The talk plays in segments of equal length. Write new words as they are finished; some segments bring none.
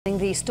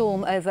The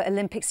storm over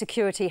Olympic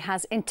security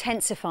has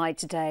intensified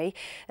today.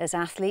 As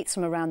athletes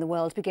from around the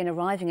world begin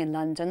arriving in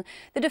London,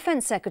 the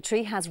Defence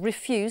Secretary has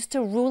refused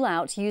to rule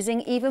out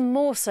using even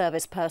more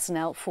service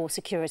personnel for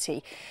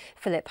security.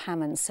 Philip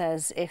Hammond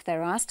says if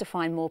they're asked to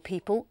find more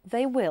people,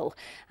 they will,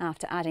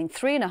 after adding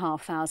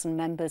 3,500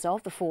 members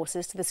of the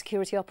forces to the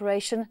security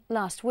operation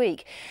last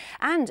week.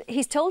 And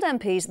he's told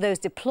MPs those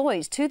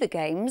deployed to the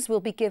Games will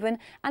be given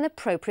an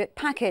appropriate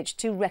package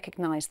to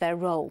recognise their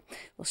role.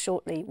 Well,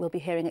 shortly we'll be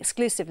hearing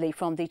exclusively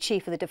from the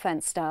Chief of the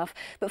Defence Staff.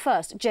 But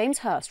first, James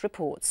Hurst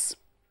reports.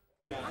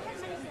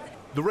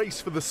 The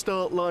race for the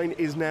start line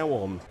is now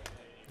on.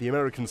 The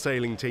American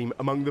sailing team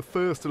among the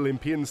first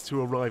Olympians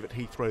to arrive at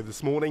Heathrow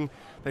this morning.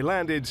 They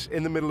landed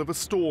in the middle of a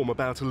storm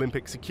about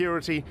Olympic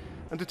security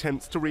and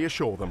attempts to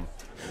reassure them.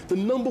 The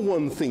number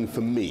one thing for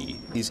me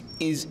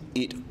is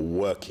it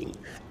working?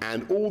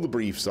 And all the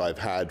briefs I've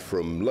had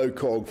from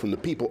LOCOG, from the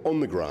people on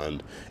the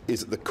ground,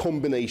 is that the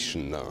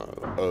combination now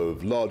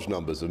of large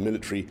numbers of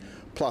military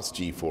plus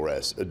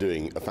G4S are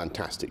doing a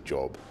fantastic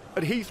job.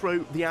 At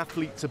Heathrow, the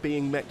athletes are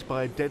being met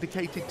by a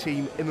dedicated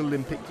team in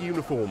Olympic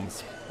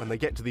uniforms. When they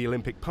get to the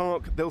Olympic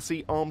Park, they'll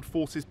see armed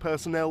forces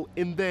personnel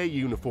in their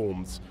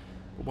uniforms.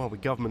 But while the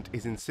government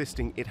is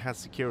insisting it has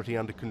security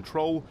under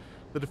control,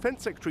 the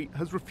Defence Secretary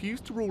has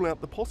refused to rule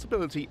out the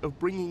possibility of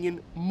bringing in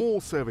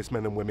more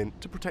servicemen and women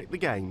to protect the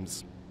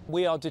Games.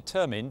 We are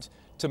determined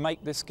to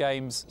make this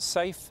Games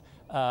safe,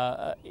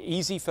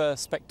 easy for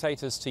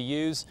spectators to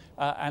use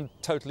and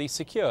totally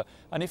secure.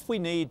 And if we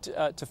need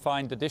to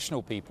find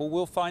additional people,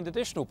 we'll find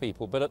additional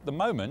people. But at the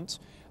moment,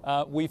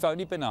 we've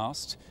only been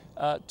asked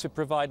to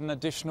provide an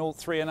additional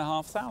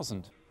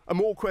 3,500. And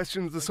more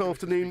questions this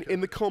afternoon in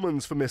the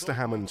Commons for Mr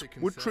Hammond.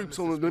 Would troops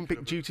on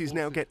Olympic duties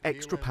now get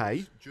extra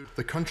pay?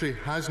 The country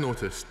has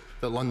noticed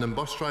that London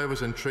bus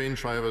drivers and train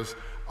drivers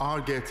are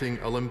getting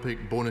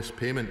Olympic bonus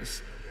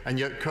payments, and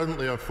yet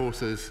currently our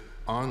forces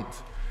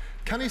aren't.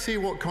 Can he say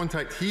what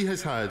contact he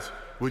has had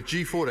with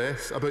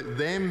G4S about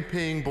them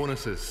paying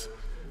bonuses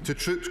to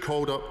troops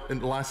called up in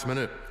the last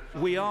minute?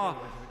 We are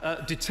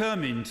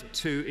determined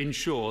to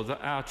ensure that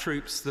our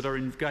troops that are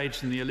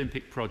engaged in the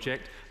Olympic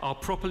project are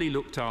properly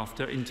looked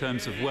after in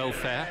terms of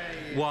welfare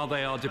while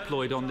they are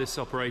deployed on this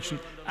operation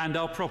and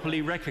are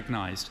properly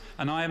recognised.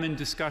 And I am in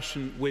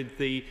discussion with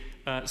the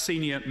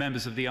senior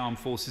members of the armed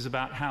forces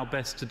about how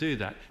best to do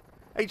that.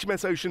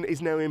 HMS Ocean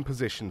is now in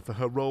position for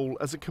her role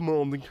as a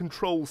command and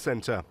control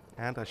centre.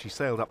 And as she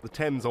sailed up the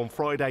Thames on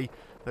Friday,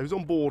 those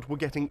on board were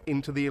getting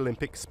into the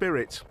Olympic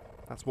spirit.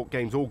 That's what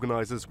Games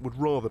organisers would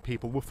rather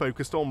people were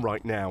focused on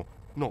right now,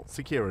 not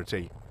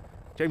security.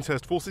 James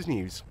Hurst, Forces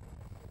News.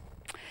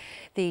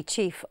 The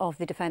Chief of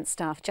the Defence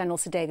Staff, General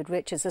Sir David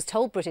Richards, has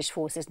told British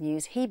Forces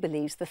News he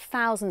believes the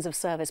thousands of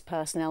service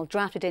personnel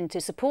drafted in to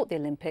support the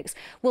Olympics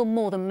will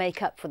more than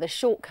make up for the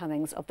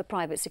shortcomings of the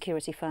private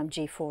security firm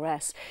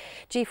G4S.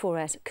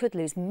 G4S could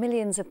lose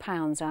millions of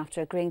pounds after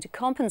agreeing to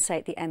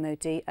compensate the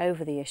MOD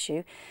over the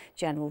issue.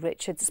 General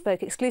Richards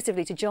spoke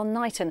exclusively to John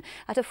Knighton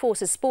at a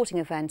Forces sporting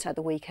event at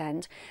the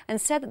weekend and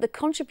said that the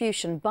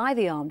contribution by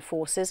the armed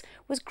forces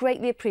was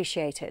greatly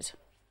appreciated.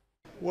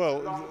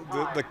 Well,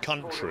 the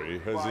country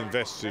has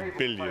invested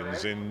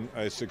billions in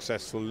a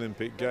successful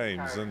Olympic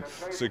Games, and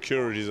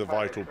security is a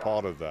vital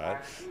part of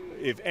that.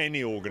 If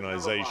any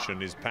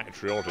organisation is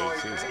patriotic,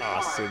 it's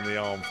us in the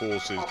armed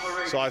forces.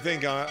 So I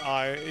think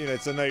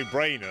it's a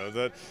no-brainer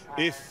that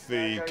if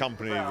the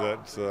company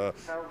that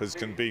has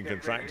been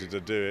contracted to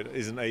do it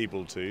isn't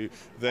able to,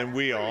 then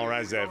we are,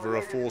 as ever,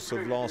 a force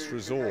of last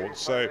resort.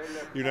 So,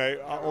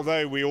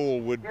 although we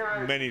all would,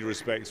 in many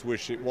respects,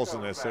 wish it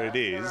wasn't necessary, it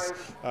is.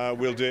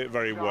 We'll do it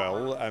very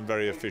well and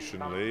very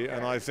efficiently.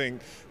 And I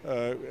think,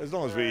 as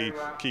long as we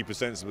keep a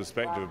sense of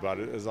perspective about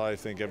it, as I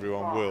think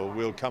everyone will,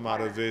 we'll come out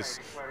of this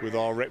with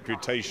our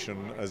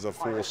reputation as a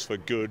force for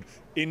good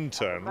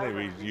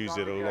internally. We use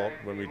it a lot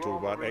when we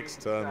talk about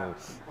external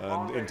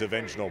and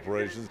intervention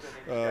operations.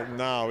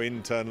 Now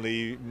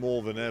internally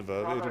more than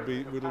ever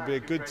it'll be a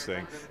good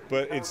thing,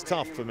 but it's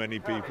tough for many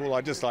people.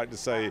 I'd just like to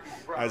say,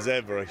 as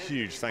ever, a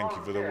huge thank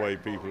you for the way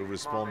people have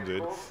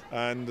responded,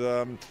 and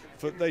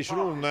they should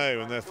all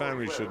know, and their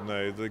families should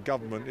know, the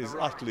government is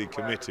utterly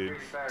committed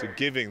to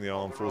giving the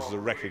armed forces a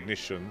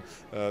recognition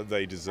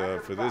they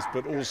deserve for this,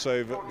 but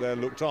also that they're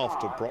looked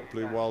after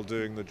properly while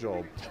doing the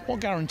job. What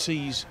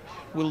guarantees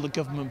will the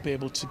government be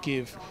able to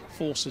give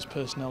forces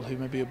personnel who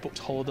maybe have booked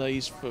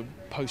holidays for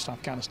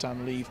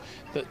post-Afghanistan leave,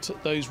 that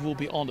those will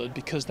be honoured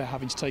because they're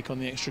having to take on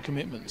the extra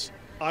commitments?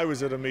 I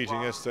was at a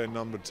meeting yesterday,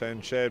 number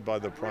 10, chaired by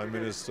the Prime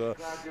Minister,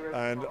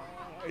 and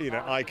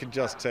I can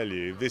just tell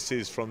you, this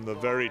is from the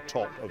very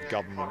top of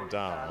government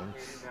down.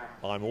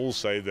 I'm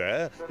also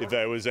there if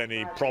there was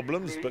any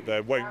problems, but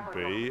there won't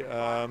be,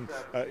 at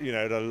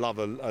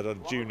a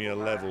junior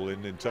level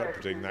in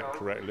interpreting that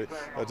correctly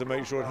to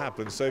make sure it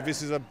happens. So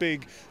this is a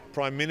big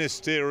Prime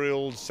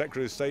Ministerial,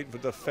 Secretary of State for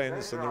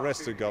Defence and the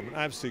rest of the government,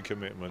 absolute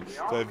commitment.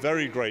 They're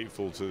very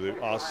grateful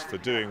to us for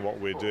doing what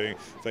we're doing.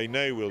 They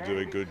know we'll do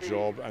a good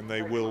job and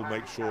they will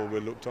make sure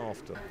we're looked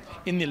after.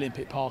 In the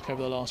Olympic Park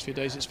over the last few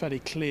days, it's fairly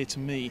clear to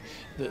me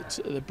that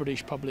the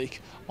British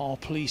public are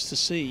pleased to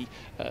see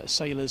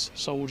sailors,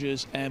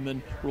 soldiers,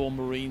 airmen, Royal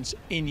Marines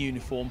in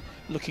uniform,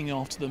 looking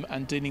after them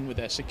and dealing with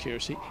their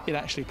security. It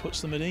actually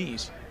puts them at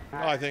ease.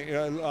 I think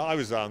I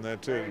was down there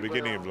too at the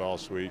beginning of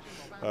last week.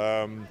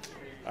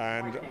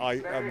 And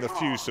the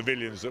few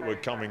civilians that were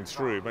coming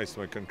through, most of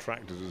my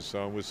contractors and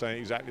so on, were saying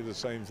exactly the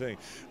same thing.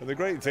 And the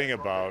great thing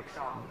about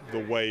the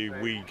way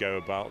we go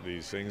about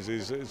these things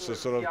is it's a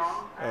sort of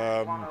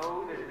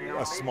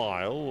a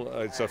smile,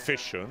 it's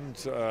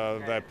efficient,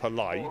 they're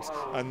polite,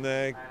 and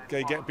they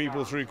get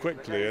people through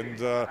quickly. And,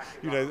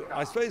 you know,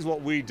 I suppose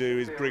what we do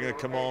is bring a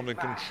command and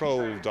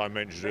control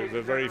dimension to it. There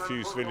are very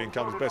few civilian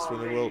companies, best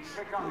one in the world,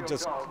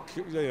 just,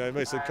 you know,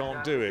 most of them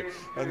can't do it.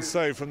 And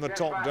so from the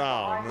top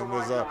down, and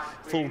there's a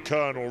full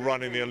colonel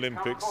running the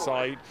Olympic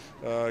site,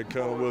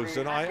 Colonel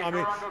Wilson. I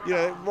mean, you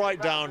know,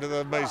 right down to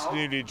the most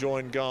newly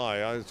joined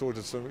guy. I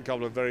talked to a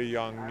couple of very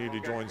young, newly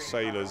joined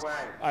sailors,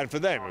 and for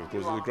them, of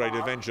course, it's a great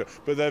adventure.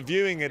 But they're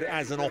viewing it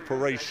as an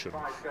operation.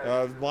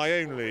 My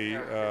only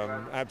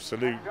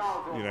absolute,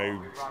 you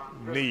know,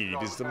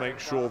 need is to make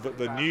sure that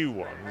the new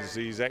ones,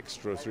 these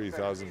extra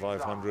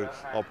 3,500,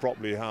 are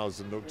properly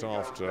housed and looked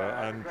after.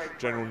 And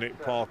General Nick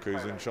Parker,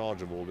 who's in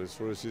charge of all this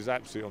for us, is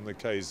absolutely on the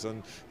case,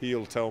 and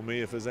he'll tell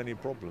me if there's any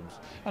problems.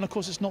 And of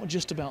course, it's not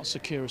just about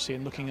security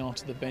and looking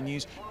after the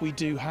venues. We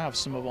do have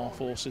some of our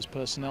forces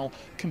personnel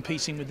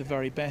competing with the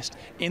very best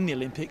in the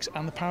Olympics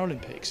and the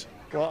Paralympics.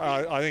 Well,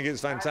 I think it's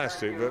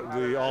fantastic that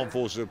the armed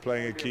forces are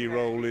playing a key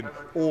role in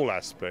all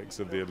aspects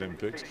of the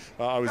Olympics.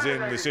 I was in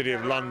the City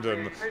of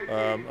London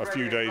a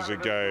few days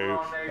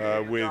ago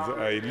with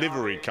a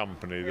livery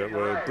company that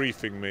were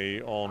briefing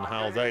me on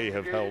how they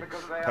have helped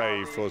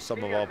pay for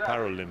some of our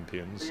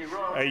Paralympians.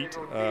 8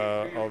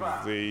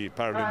 of the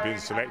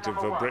Paralympians selected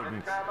for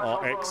Britain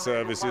are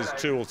ex-services,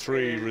 2 or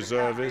 3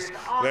 reservists.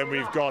 Then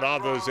we've got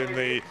others in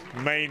the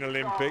main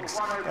Olympics,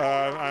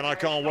 and I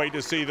can't wait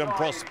to see them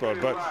prosper.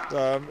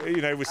 But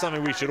you know, with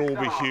something we should all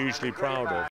be hugely proud of.